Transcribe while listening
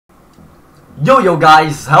Yo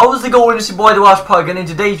guys, how's it going? It's your boy the Wash Pug, and in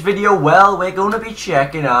today's video, well, we're gonna be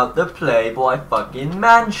checking out the Playboy fucking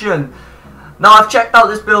mansion. Now, I've checked out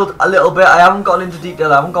this build a little bit. I haven't gone into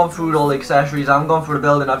detail, I haven't gone through all the accessories, I haven't gone through the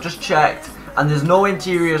building. I've just checked, and there's no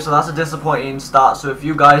interior, so that's a disappointing start. So if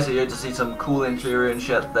you guys are here to see some cool interior and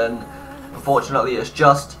shit, then unfortunately it's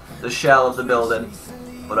just the shell of the building.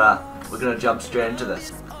 But we're gonna jump straight into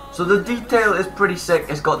this. So the detail is pretty sick.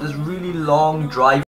 It's got this really long drive